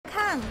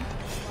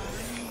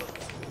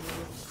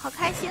好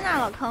开心啊，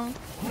老坑！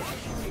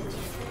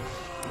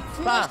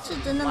今天是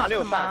真的老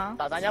坑吗？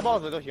打咱家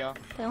boss 都行。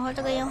等一会儿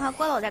这个烟花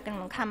过了，我再给你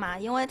们看嘛，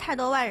因为太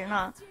多外人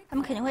了，他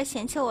们肯定会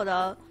嫌弃我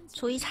的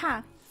厨艺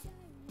差。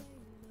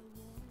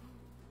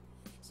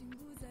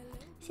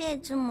谢谢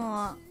之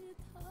母。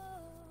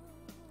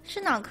是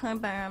老坑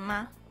本人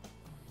吗？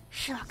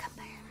是老坑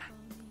本人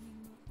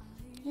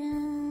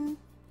吗？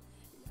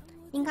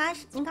应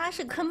该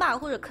是坑爸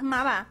或者坑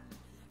妈吧，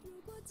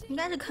应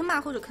该是坑爸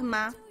或者坑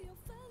妈。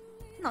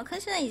老坑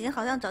现在已经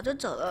好像早就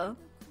走了。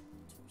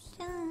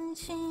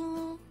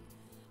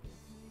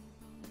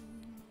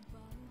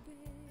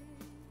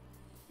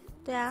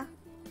对啊，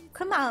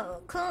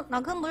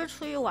老坑不是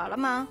出去玩了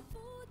吗？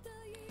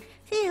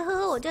谢谢呵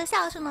呵，我就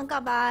孝顺的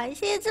告白，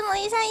谢谢之母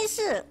一生一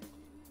世，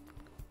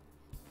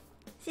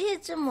谢谢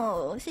之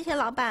母，谢谢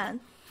老板。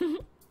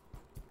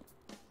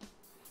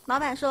老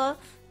板说，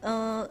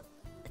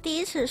第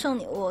一次送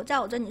礼物在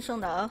我这里送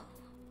的，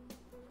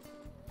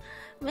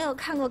没有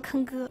看过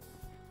坑哥，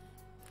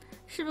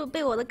是不是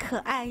被我的可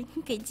爱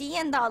给惊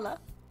艳到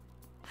了？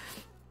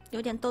有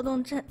点多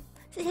动症。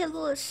谢谢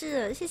洛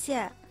氏，谢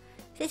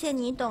谢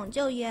你懂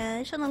救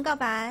援送的告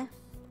白。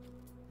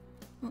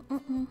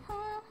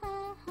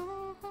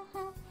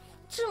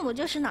字母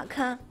就是脑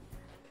坑，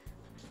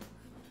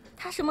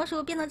他什么时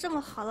候变得这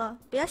么好了？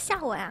不要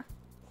吓我呀！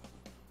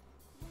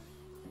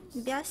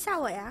你不要吓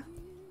我呀！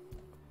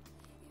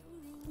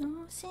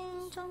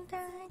心中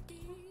带地，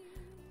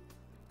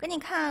给你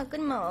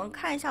们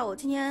看一下我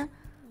今天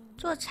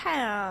做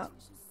菜啊。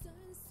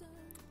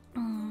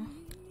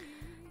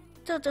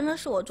这真的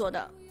是我做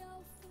的，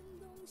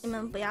你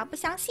们不要不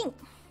相信。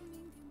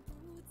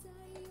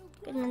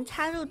给你们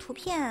插入图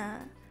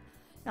片。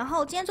然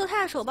后今天做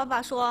菜的时候，爸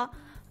爸说，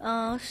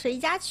谁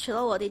家娶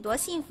了我得多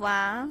幸福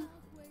啊！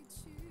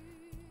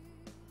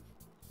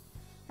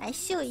来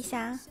秀一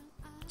下，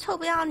臭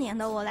不要脸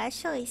的我来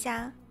秀一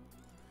下。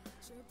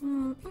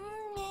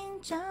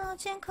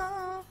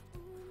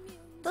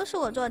都是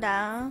我做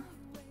的，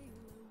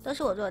都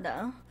是我做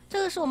的。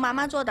这个是我妈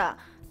妈做的，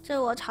这是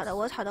我炒的，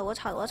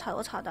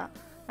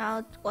然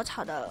后我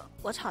炒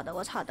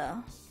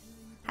的，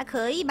还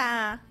可以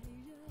吧？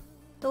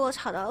都我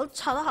炒的，我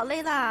炒的好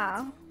累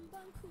啦，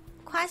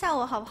夸一下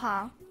我好不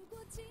好？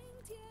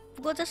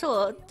不过这是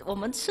我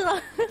们吃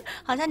了，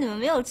好像你们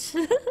没有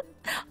吃，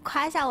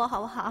夸一下我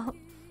好不好？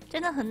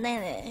真的很累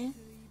嘞。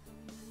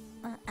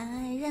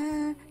爱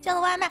人叫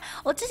的外卖，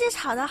我自己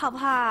炒的好不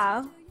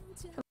好？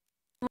什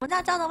么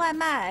叫的外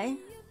卖？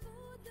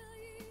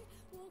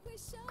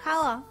夸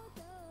我，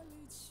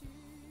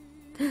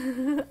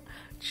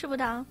吃不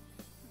到。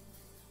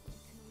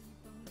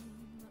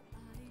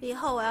以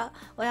后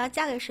我要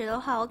嫁给谁的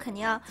话，我肯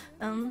定要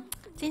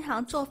经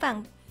常做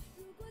饭。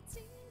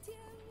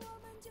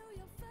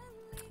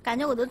感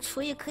觉我的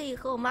厨艺可以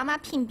和我妈妈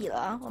媲比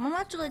了，我妈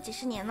妈做了几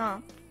十年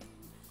了，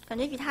感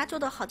觉比她做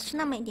的好吃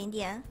那么一点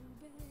点。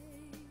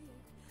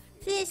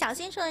谢谢小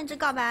新送一支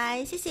告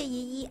白，谢谢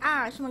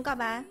112送的告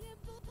白。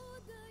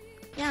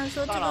你想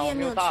说这个月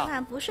没有吃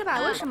饭？不是吧？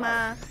为什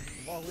么？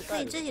可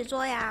以自己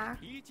做呀。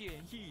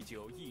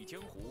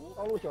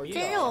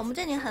蒸肉，我们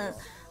这里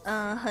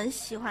很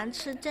喜欢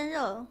吃蒸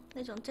肉，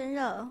那种蒸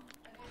肉。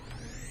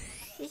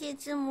谢谢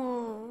字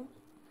母，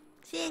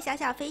谢谢小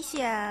小飞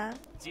雪，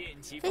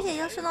飞雪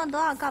又送了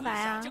多少告白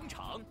啊？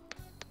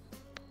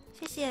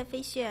谢谢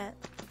飞雪。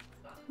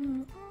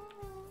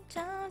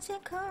找借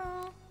口。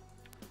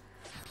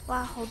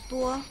哇，好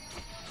多！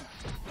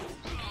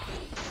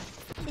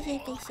谢谢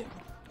飞雪。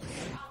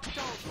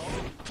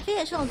飞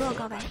雪送了多少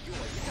告白？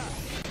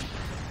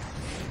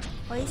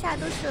我一下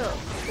都是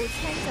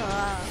5900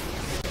了。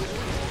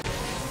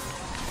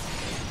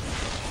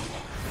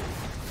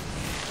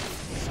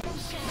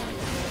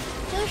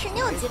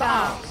66级的，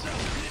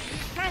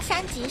那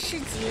3级、4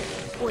级、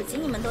5级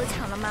你们都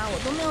抢了吗？我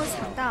都没有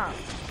抢到。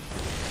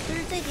就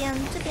是这边的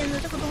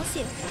这个东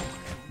西，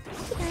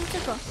这边这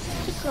个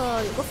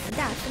有个福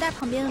袋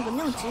旁边有个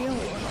6级任务，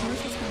你们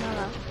谁抢到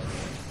了？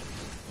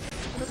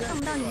我都看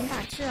不到你们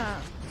打字啊！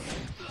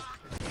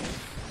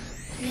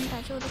你们打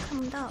字我都看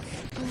不到，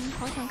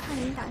好想看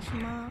你们打什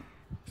么。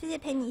谢谢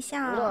陪你笑。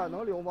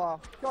能留吗？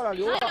漂亮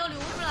留了。留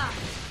住了。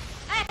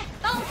哎，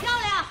当我漂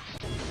亮。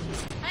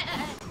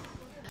哎。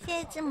谢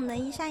谢字母的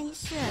一生一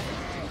世，谢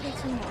谢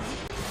字母。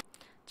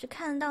只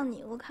看得到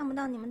你，我看不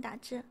到你们打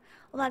字。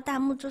我把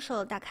弹幕助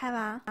手打开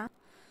吧，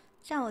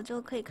这样我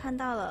就可以看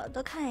到了，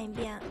都看一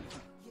遍。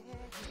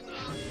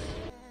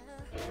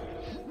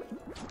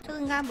这个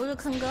应该不是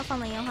坑哥放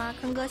的烟花，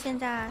坑哥现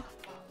在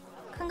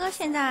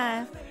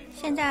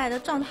的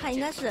状态应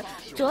该是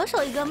左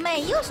手一个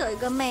妹，右手一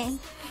个妹，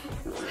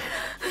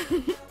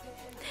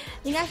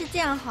应该是这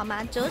样好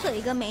吗？左手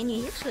一个美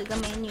女，右手一个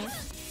美女。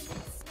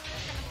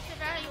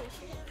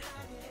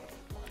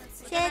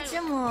谢谢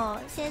字母，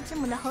谢谢字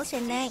母的口水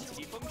泪。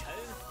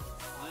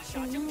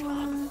今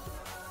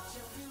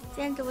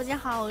天直播间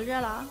好热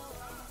了。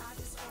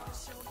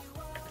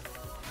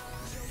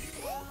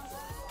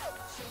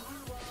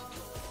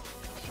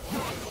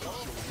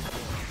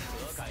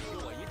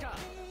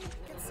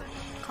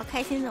好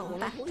开心怎么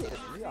办？我也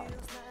一样。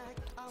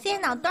谢谢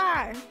老段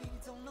儿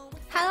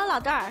 ，Hello 老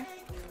段儿，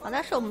老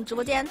段儿是我们直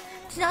播间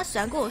经常喜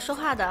欢跟我说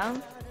话的。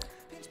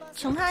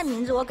从他的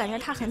名字，我感觉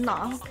他很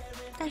老，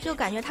但是又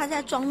感觉他在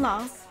装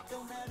老。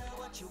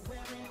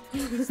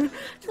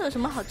这有什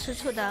么好吃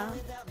醋的？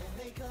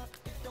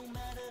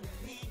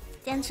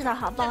今天吃的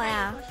好饱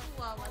呀，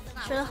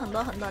吃了很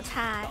多很多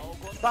菜。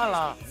散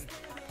了，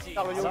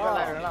下个就该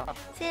来人了。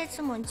谢谢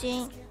赤母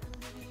君。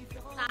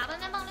打的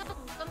那帮人都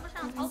跟不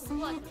上，逃不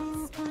过。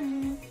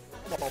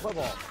宝快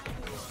跑！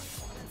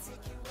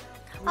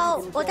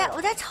哦，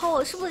我在瞅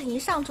我是不是已经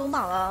上中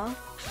榜了？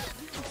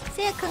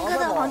谢谢坑哥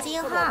的黄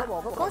金号，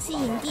恭喜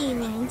影帝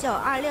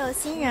0926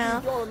新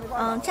人，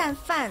战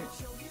犯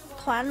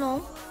团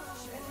龙。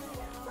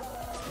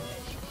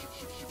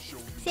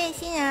谢谢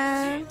新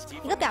人，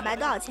一个表白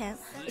多少钱？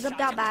一个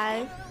表白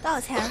多少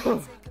钱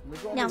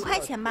？2块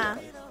钱吧。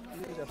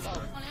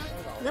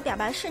一个表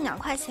白是2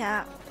块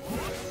钱。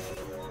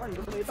那你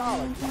都没大了。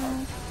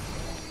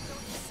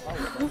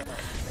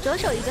左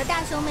手一个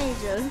大胸妹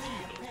子。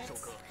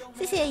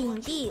谢谢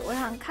影帝，我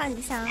想看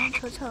一下，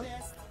瞅瞅。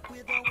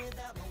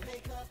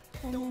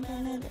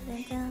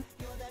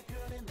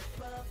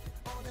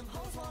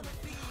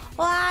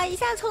哇，一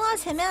下冲到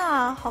前面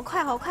了，好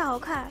快好快好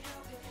快！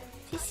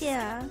谢谢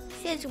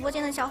谢谢直播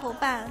间的小伙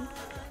伴，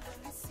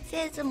谢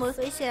谢字母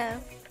飞雪。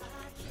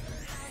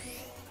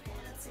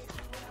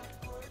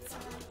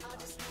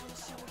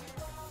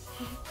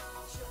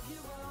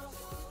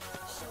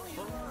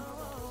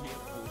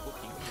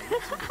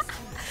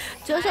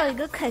左手一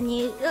个肯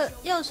尼，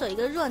右手一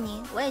个若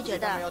宁，我也觉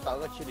得。要打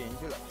个麒麟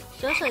去了。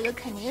左手一个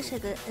肯尼，右手一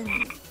个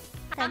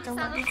在中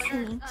国第7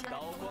名。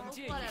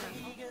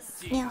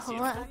脸红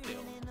了，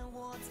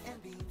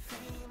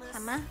好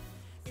吗？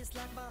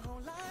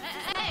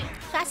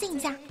刷新一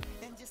下。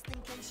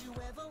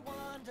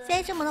谢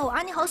谢这么的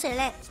我你好水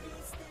嘞！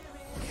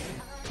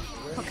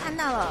我看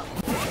到了，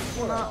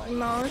你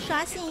们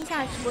刷新一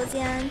下直播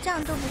间，这样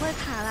就不会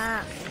卡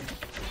啦。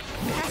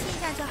刷新一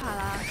下就好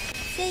了。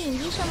谢谢影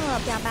帝送的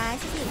表白，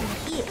谢谢影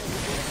帝。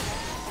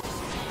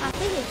啊，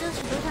飞雪这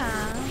是多少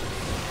啊？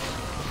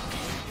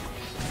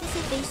谢谢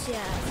飞雪。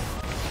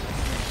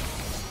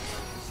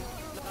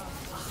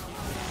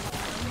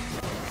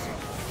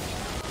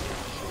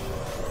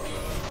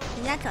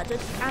人家早就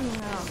第2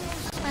名了，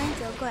欢迎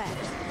酒鬼。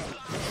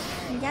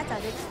人家早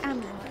就第2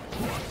名了，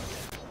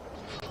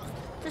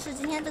就是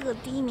今天这个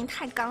第1名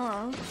太刚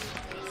了。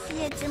谢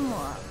谢之母，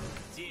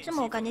之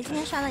母我感觉今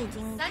天刷的已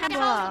经太多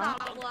了。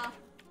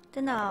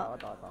真的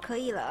可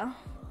以了，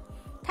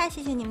太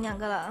谢谢你们2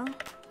个了，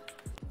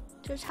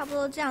就差不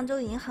多这样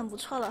就已经很不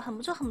错了，很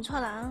不错很不错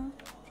了，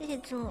谢谢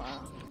字母。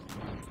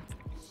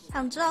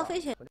想知道飞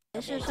雪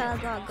是刷了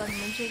多少个，你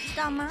们知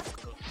道吗？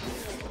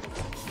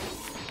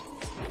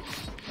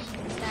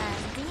对，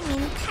第1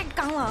名太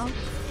刚了，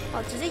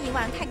哦，直接1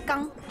万太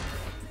刚，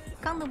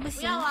刚的不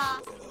行。不要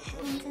啊！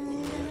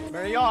没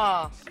人要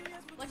啊！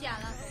我捡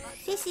了，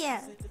谢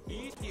谢。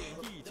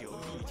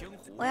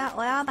我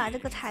要把这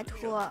个彩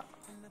图。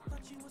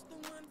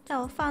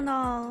叫我放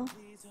到，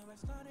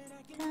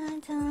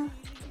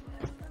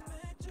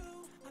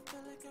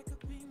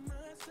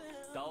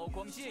刀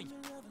光剑影。